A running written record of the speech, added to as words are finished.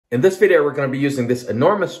In this video, we're going to be using this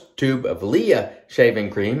enormous tube of Leah shaving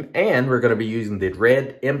cream, and we're going to be using the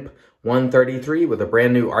Red Imp 133 with a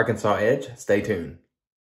brand new Arkansas edge. Stay tuned.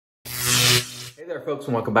 Hey there, folks,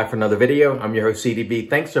 and welcome back for another video. I'm your host, CDB.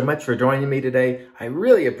 Thanks so much for joining me today. I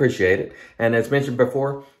really appreciate it. And as mentioned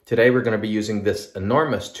before, today we're going to be using this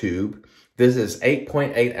enormous tube. This is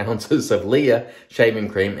 8.8 ounces of Leah shaving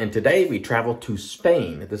cream, and today we travel to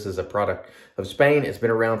Spain. This is a product of Spain. It's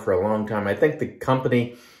been around for a long time. I think the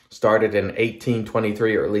company started in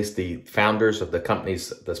 1823, or at least the founders of the companies,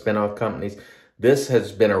 the spin-off companies. This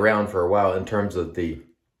has been around for a while in terms of the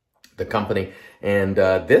company. And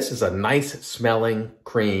this is a nice smelling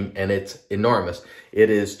cream, and it's enormous. It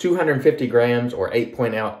is 250 grams or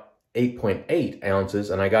 8.8 ounces.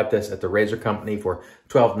 And I got this at the Razor Company for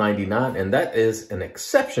 $12.99. And that is an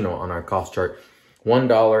exceptional on our cost chart,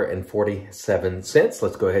 $1.47.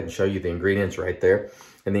 Let's go ahead and show you the ingredients right there.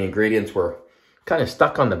 And the ingredients were kind of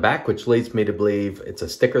stuck on the back, which leads me to believe it's a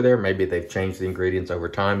sticker there. Maybe they've changed the ingredients over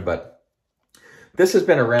time, but this has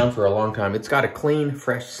been around for a long time. It's got a clean,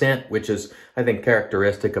 fresh scent, which is, I think,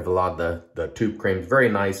 characteristic of a lot of the tube creams. Very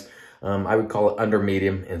nice. I would call it under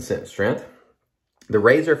medium in scent strength. The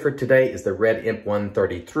razor for today is the Red Imp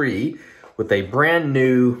 133 with a brand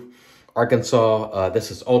new Arkansas, this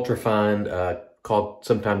is ultra fine, called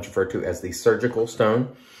sometimes referred to as the surgical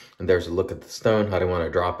stone. And there's a look at the stone. I don't want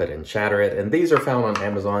to drop it and shatter it. And these are found on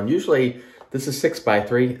Amazon. Usually this is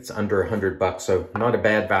 6x3. It's under $100, so not a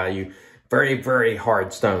bad value. Very, very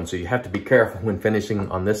hard stone. So you have to be careful when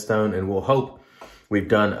finishing on this stone, and we'll hope we've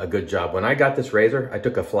done a good job. When I got this razor, I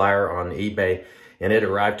took a flyer on eBay and it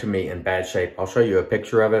arrived to me in bad shape. I'll show you a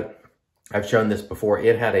picture of it. I've shown this before.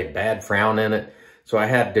 It had a bad frown in it. So I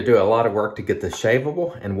had to do a lot of work to get this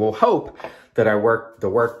shavable, and we'll hope that the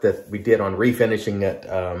work that we did on refinishing it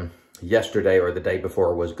yesterday or the day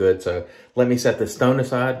before was good. So let me set this stone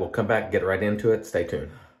aside. We'll come back and get right into it. Stay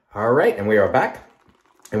tuned. All right, and we are back.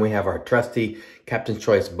 And we have our trusty Captain's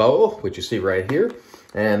Choice bowl, which you see right here.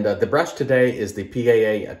 And the brush today is the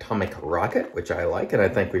PAA Atomic Rocket, which I like. And I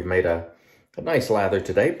think we've made a nice lather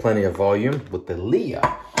today. Plenty of volume with the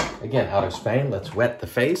Leah. Again, out of Spain. Let's wet the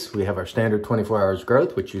face. We have our standard 24 hours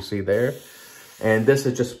growth, which you see there. And this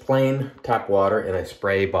is just plain tap water in a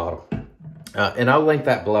spray bottle. And I'll link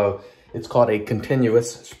that below. It's called a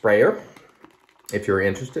continuous sprayer, if you're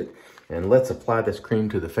interested. And let's apply this cream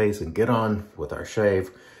to the face and get on with our shave.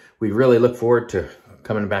 We really look forward to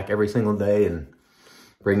coming back every single day and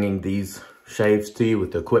bringing these shaves to you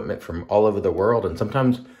with the equipment from all over the world. And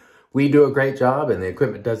sometimes we do a great job and the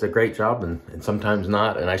equipment does a great job, and sometimes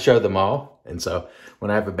not. And I show them all. And so when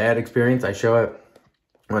I have a bad experience, I show it.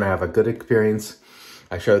 When I have a good experience,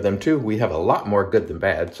 I show them too. We have a lot more good than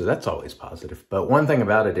bad, so that's always positive. But one thing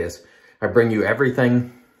about it is I bring you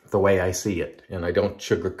everything the way I see it, and I don't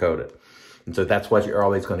sugarcoat it. And so that's what you're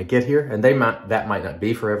always going to get here. And that might not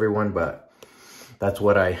be for everyone, but that's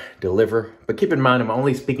what I deliver. But keep in mind, I'm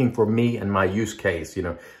only speaking for me and my use case. You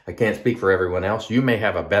know, I can't speak for everyone else. You may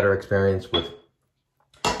have a better experience with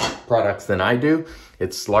products than I do.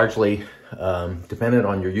 It's largely dependent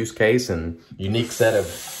on your use case and unique set of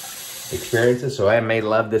experiences. So I may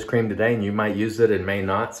love this cream today and you might use it and may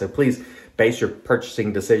not. So please base your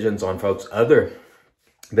purchasing decisions on folks other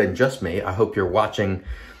than just me. I hope you're watching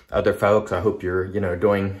other folks. I hope you're,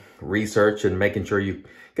 doing research and making sure you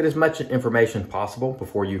get as much information possible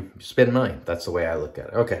before you spend money. That's the way I look at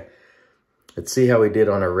it. Okay, let's see how we did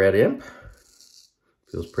on our Red Imp.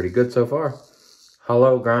 Feels pretty good so far.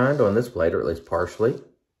 Hollow grind on this blade, or at least partially.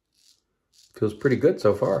 Feels pretty good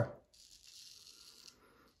so far.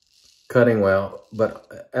 Cutting well,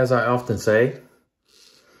 but as I often say,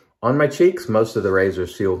 on my cheeks, most of the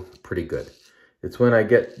razors feel pretty good. It's when I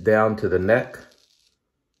get down to the neck,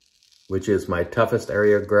 which is my toughest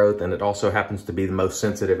area of growth, and it also happens to be the most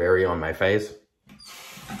sensitive area on my face,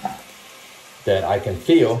 that I can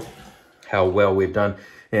feel how well we've done.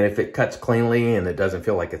 And if it cuts cleanly and it doesn't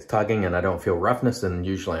feel like it's tugging and I don't feel roughness, then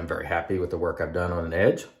usually I'm very happy with the work I've done on an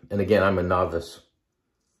edge. And again, I'm a novice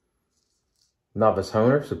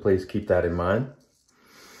honer, so please keep that in mind.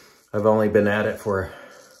 I've only been at it for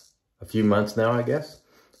a few months now, I guess.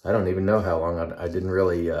 I don't even know how long. I didn't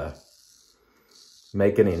really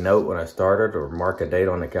make any note when I started or mark a date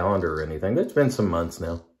on the calendar or anything. It's been some months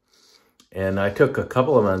now. And I took a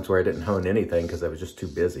couple of months where I didn't hone anything because I was just too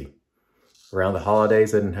busy. Around the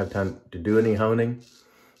holidays, I didn't have time to do any honing.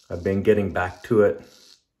 I've been getting back to it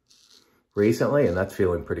recently, and that's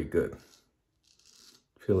feeling pretty good.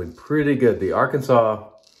 Feeling pretty good. The Arkansas,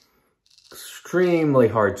 extremely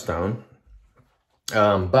hard stone,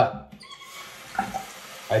 but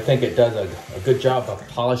I think it does a good job of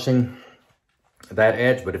polishing that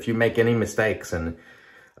edge. But if you make any mistakes and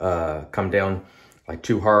come down like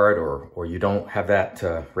too hard, or you don't have that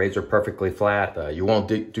razor perfectly flat, you won't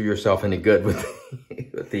do yourself any good with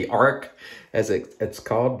with the arc, as it's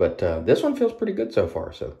called. But this one feels pretty good so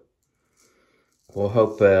far, so we'll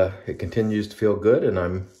hope it continues to feel good. And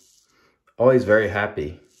I'm always very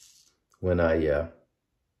happy when I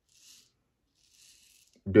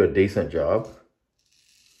do a decent job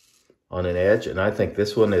on an edge, and I think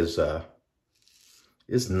this one is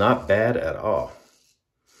not bad at all.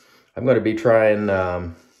 I'm going to be trying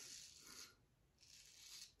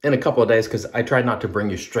in a couple of days, because I try not to bring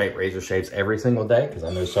you straight razor shaves every single day, because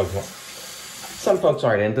I know some folks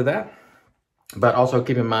aren't into that. But also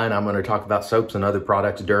keep in mind, I'm going to talk about soaps and other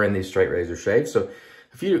products during these straight razor shaves. So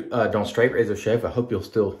if you don't straight razor shave, I hope you'll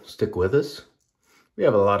still stick with us. We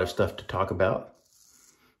have a lot of stuff to talk about,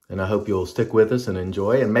 and I hope you'll stick with us and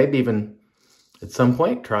enjoy, and maybe even at some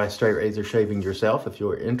point try straight razor shaving yourself if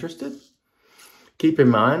you're interested. Keep in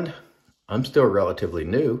mind, I'm still relatively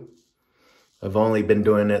new. I've only been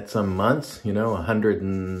doing it some months, you know, 100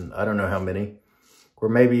 and I don't know how many. We're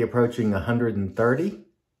maybe approaching 130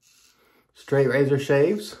 straight razor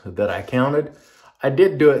shaves that I counted. I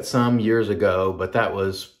did do it some years ago, but that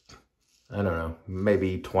was, I don't know,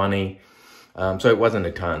 maybe 20. So it wasn't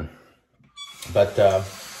a ton. But that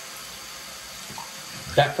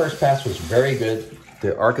first pass was very good.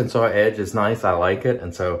 The Arkansas edge is nice. I like it.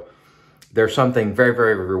 And so there's something very,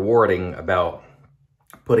 very rewarding about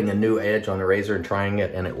putting a new edge on a razor and trying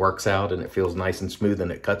it, and it works out and it feels nice and smooth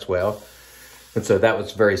and it cuts well. And so that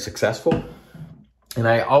was very successful. And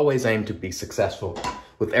I always aim to be successful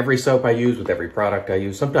with every soap I use, with every product I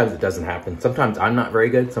use. Sometimes it doesn't happen. Sometimes I'm not very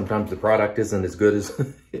good. Sometimes the product isn't as good as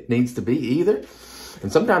it needs to be either. And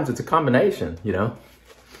sometimes it's a combination, you know.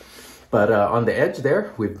 But on the edge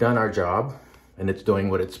there, we've done our job, and it's doing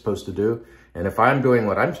what it's supposed to do. And if I'm doing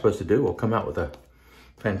what I'm supposed to do, we'll come out with a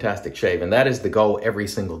fantastic shave. And that is the goal every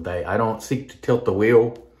single day. I don't seek to tilt the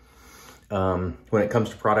wheel when it comes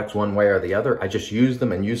to products one way or the other. I just use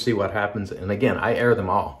them and you see what happens. And again, I air them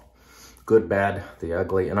all. Good, bad, the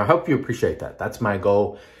ugly. And I hope you appreciate that. That's my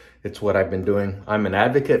goal. It's what I've been doing. I'm an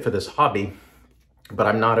advocate for this hobby, but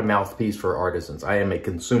I'm not a mouthpiece for artisans. I am a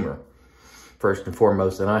consumer first and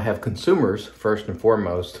foremost. And I have consumers first and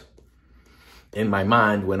foremost in my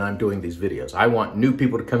mind when I'm doing these videos. I want new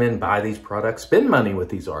people to come in, buy these products, spend money with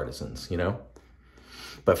these artisans, you know.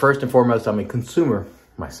 But first and foremost, I'm a consumer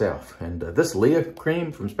myself. And this Leah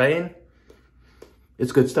cream from Spain,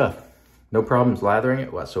 it's good stuff. No problems lathering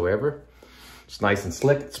it whatsoever. It's nice and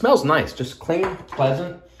slick. It smells nice, just clean,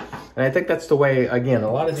 pleasant. And I think that's the way, again,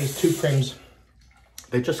 a lot of these tube creams,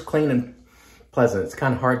 they're just clean and pleasant. It's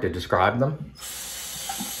kind of hard to describe them.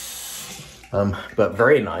 But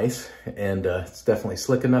very nice, and it's definitely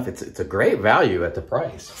slick enough. It's a great value at the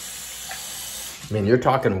price. I mean, you're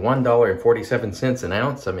talking $1.47 an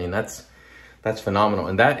ounce. I mean, that's phenomenal,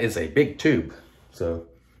 and that is a big tube. So,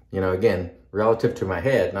 you know, again, relative to my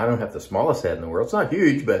head, and I don't have the smallest head in the world. It's not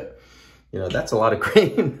huge, but you know, that's a lot of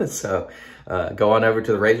cream. So, go on over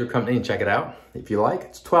to the razor company and check it out if you like.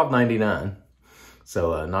 It's $12.99,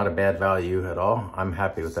 so not a bad value at all. I'm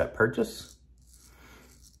happy with that purchase.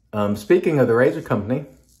 Speaking of the razor company,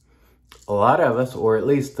 a lot of us, or at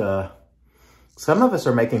least some of us,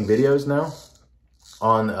 are making videos now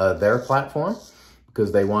on their platform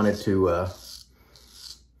because they wanted to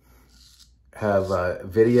have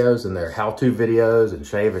videos, and their how-to videos and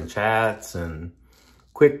shaving chats and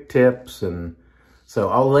quick tips. And so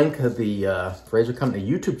I'll link the razor company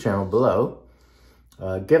YouTube channel below.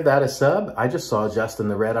 Give that a sub. I just saw Justin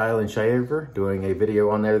the Red Island Shaver doing a video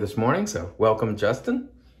on there this morning, so welcome, Justin.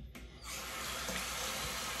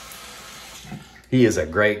 He is a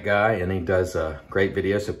great guy, and he does great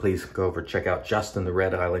videos, so please go over and check out Justin the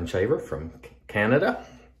Red Island Shaver from Canada.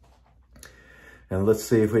 And let's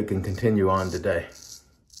see if we can continue on today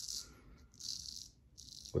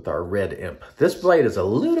with our red imp. This blade is a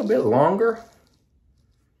little bit longer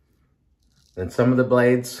than some of the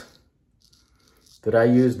blades that I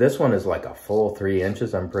use. This one is like a full 3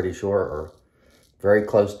 inches, I'm pretty sure, or very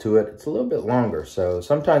close to it. It's a little bit longer, so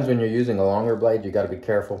sometimes when you're using a longer blade, you got to be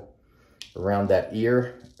careful around that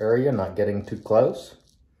ear area, not getting too close.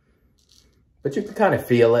 But you can kind of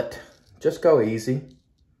feel it. Just go easy.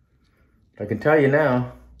 I can tell you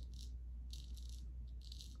now,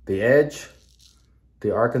 the edge,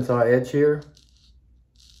 the Arkansas edge here,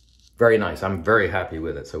 very nice. I'm very happy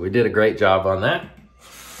with it. So we did a great job on that.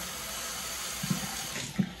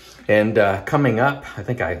 And coming up, I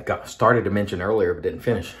think I started to mention earlier, but didn't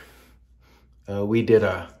finish. We did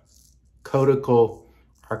a cuticle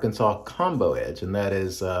Arkansas combo edge, and that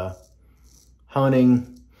is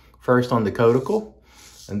honing first on the cuticle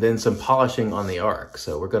and then some polishing on the arc.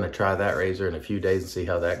 So we're going to try that razor in a few days and see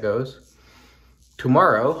how that goes.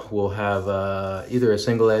 Tomorrow we'll have either a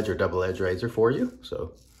single edge or double edge razor for you.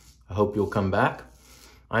 So I hope you'll come back.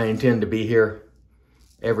 I intend to be here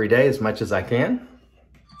every day as much as I can.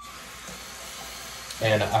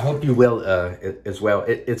 And I hope you will as well.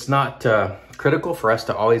 It's not critical for us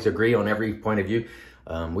to always agree on every point of view.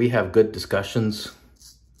 We have good discussions,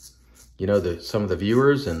 you know, some of the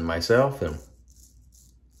viewers and myself, and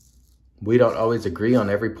we don't always agree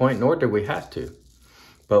on every point, nor do we have to.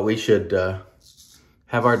 But we should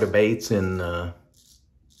have our debates in,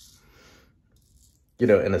 you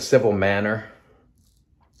know, in a civil manner,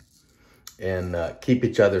 and keep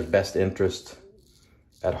each other's best interest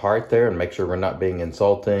at heart there, and make sure we're not being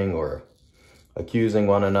insulting or accusing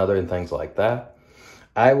one another and things like that.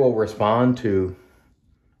 I will respond to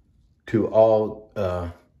all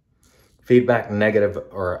feedback, negative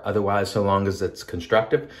or otherwise, so long as it's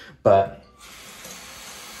constructive. But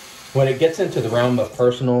when it gets into the realm of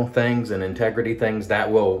personal things and integrity things,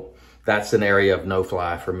 that's an area of no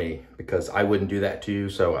fly for me, because I wouldn't do that to you.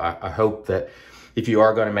 So I hope that if you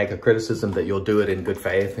are going to make a criticism, that you'll do it in good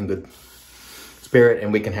faith and good spirit,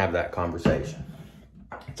 and we can have that conversation.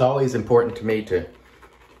 It's always important to me to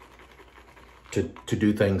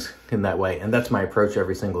do things in that way, and that's my approach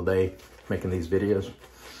every single day making these videos.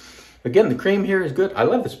 Again, the cream here is good. I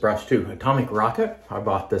love this brush too, Atomic Rocket. I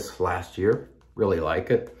bought this last year, really like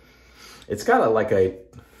it. It's got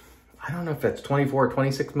I don't know if it's 24 or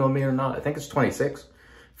 26 millimeter or not. I think it's 26.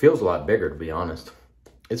 Feels a lot bigger, to be honest.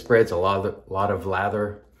 It spreads a lot of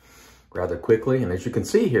lather rather quickly, and as you can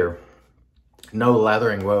see here, no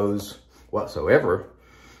lathering woes whatsoever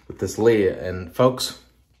with this Leah. And folks,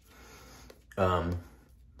 I've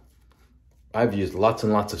used lots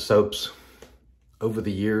and lots of soaps over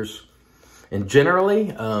the years, and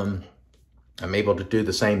generally I'm able to do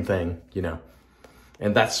the same thing, you know,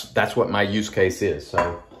 and that's what my use case is.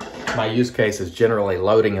 So my use case is generally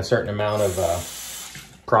loading a certain amount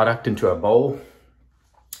of product into a bowl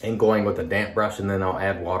and going with a damp brush, and then I'll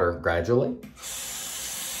add water gradually.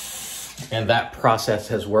 And that process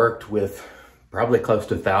has worked with probably close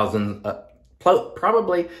to 1,000,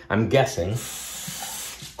 probably, I'm guessing,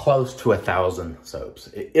 close to 1,000 soaps.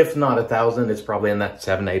 If not 1,000, it's probably in that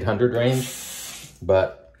 700-800 range,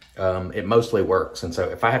 but it mostly works. And so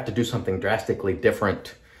if I have to do something drastically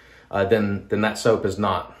different, then that soap is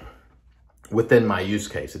not within my use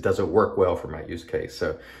case. It doesn't work well for my use case.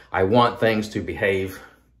 So I want things to behave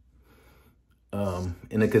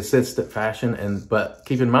in a consistent fashion, but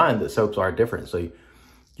keep in mind that soaps are different. So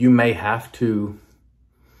you may have to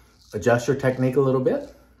adjust your technique a little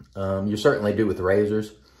bit. You certainly do with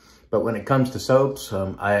razors, but when it comes to soaps,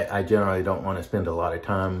 I generally don't want to spend a lot of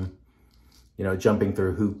time, you know, jumping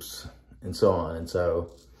through hoops and so on.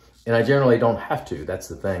 And I generally don't have to. That's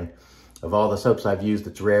the thing. Of all the soaps I've used,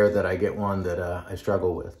 it's rare that I get one that I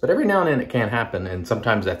struggle with. But every now and then it can happen, and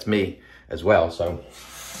sometimes that's me as well. So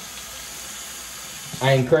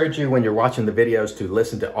I encourage you, when you're watching the videos, to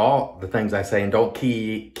listen to all the things I say and don't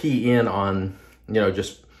key in on, you know,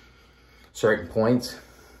 just certain points,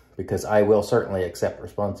 because I will certainly accept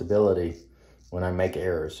responsibility when I make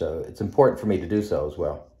errors. So it's important for me to do so as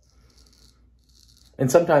well.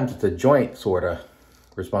 And sometimes it's a joint sort of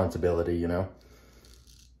responsibility, you know.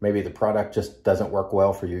 Maybe the product just doesn't work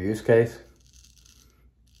well for your use case,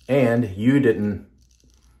 and you didn't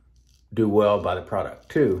do well by the product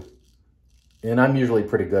too. And I'm usually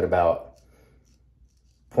pretty good about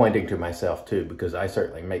pointing to myself too, because I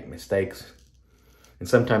certainly make mistakes. And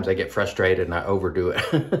sometimes I get frustrated and I overdo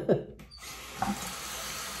it.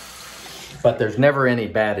 But there's never any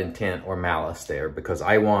bad intent or malice there, because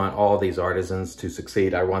I want all these artisans to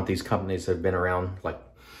succeed. I want these companies that have been around, like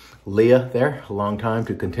Leah there, a long time,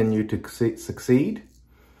 to continue to succeed.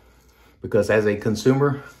 Because as a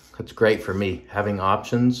consumer, it's great for me having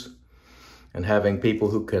options and having people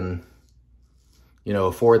who can, you know,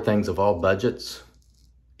 afford things of all budgets,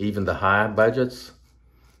 even the high budgets,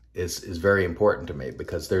 is very important to me,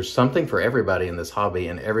 because there's something for everybody in this hobby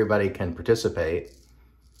and everybody can participate.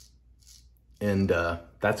 And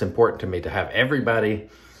that's important to me, to have everybody.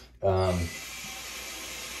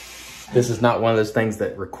 This is not one of those things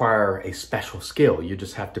that require a special skill. You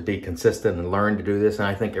just have to be consistent and learn to do this. And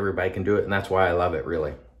I think everybody can do it. And that's why I love it,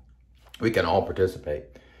 really. We can all participate.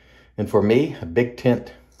 And for me, a big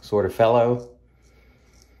tent sort of fellow,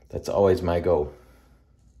 that's always my goal.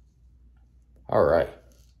 All right.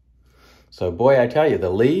 So, boy, I tell you, the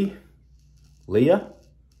Leah,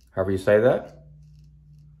 however you say that,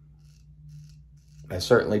 has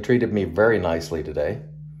certainly treated me very nicely today.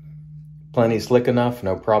 Plenty slick enough,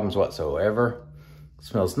 no problems whatsoever.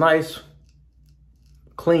 Smells nice,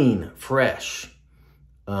 clean, fresh.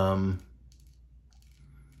 No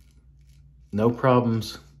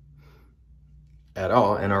problems at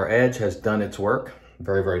all. And our edge has done its work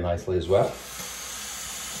very, very nicely as well.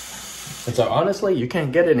 And so honestly, you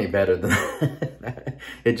can't get any better than that.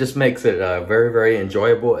 It just makes it very, very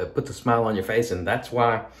enjoyable. It puts a smile on your face, and that's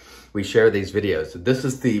why we share these videos. This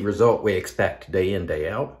is the result we expect day in, day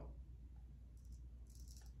out.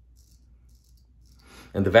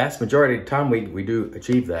 And the vast majority of the time, we do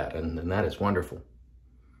achieve that, and that is wonderful.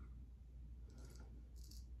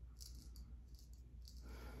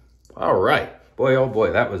 All right. Boy, oh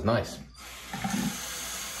boy, that was nice.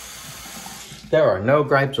 There are no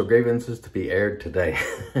gripes or grievances to be aired today.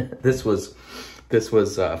 This was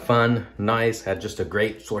fun, nice, had just a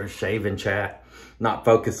great sort of shave and chat, not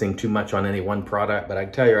focusing too much on any one product, but I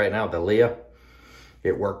can tell you right now, the Leah,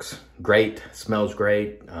 it works great, smells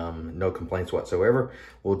great, no complaints whatsoever.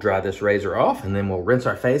 We'll dry this razor off, and then we'll rinse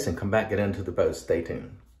our face and come back, get into the post. Stay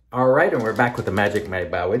tuned. All right, and we're back with the Magic made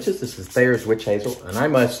by Witches. This is Thayer's Witch Hazel, and I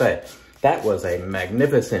must say, that was a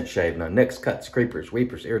magnificent shave. No nicks, cuts, creepers,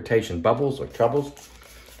 weepers, irritation, bubbles, or troubles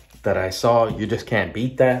that I saw. You just can't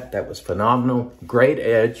beat that. That was phenomenal. Great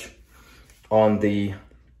edge on the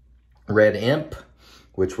Red Imp,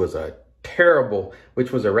 which was a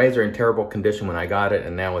razor in terrible condition when I got it,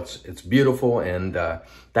 and now it's beautiful, and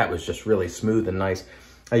that was just really smooth and nice.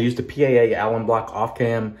 I used a PAA Allen block off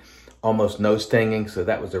cam, almost no stinging, so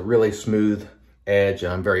that was a really smooth edge,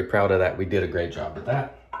 and I'm very proud of that. We did a great job with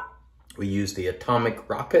that. We used the Atomic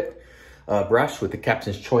Rocket brush with the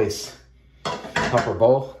Captain's Choice copper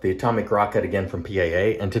bowl, the Atomic Rocket again from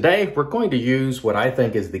PAA. And today we're going to use what I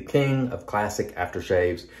think is the king of classic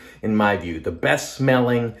aftershaves, in my view, the best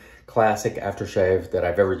smelling classic aftershave that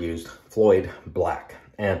I've ever used, Floid Black.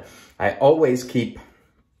 And I always keep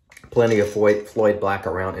plenty of Floid Black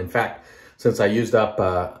around. In fact, since I used up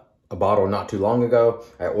a bottle not too long ago,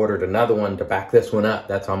 I ordered another one to back this one up.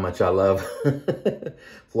 That's how much I love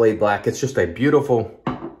Floid Black. It's just a beautiful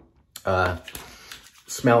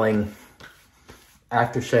smelling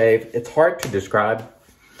aftershave. It's hard to describe.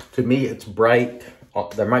 To me, it's bright.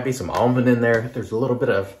 There might be some almond in there. There's a little bit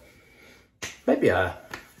of maybe a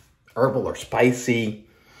herbal or spicy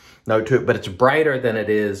note to it, but it's brighter than it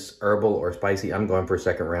is herbal or spicy. I'm going for a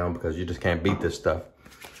second round because you just can't beat this stuff.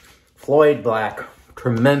 Floid Black,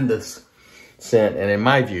 tremendous scent, and in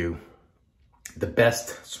my view, the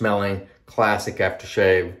best smelling classic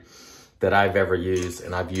aftershave that I've ever used,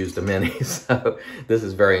 and I've used a many, so this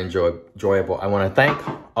is very enjoyable. I want to thank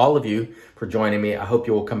all of you for joining me. I hope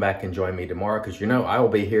you will come back and join me tomorrow, because you know I will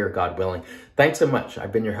be here, God willing. Thanks so much.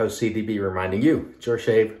 I've been your host, CDB, reminding you, it's your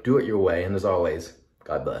shave, do it your way, and as always,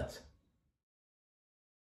 God bless.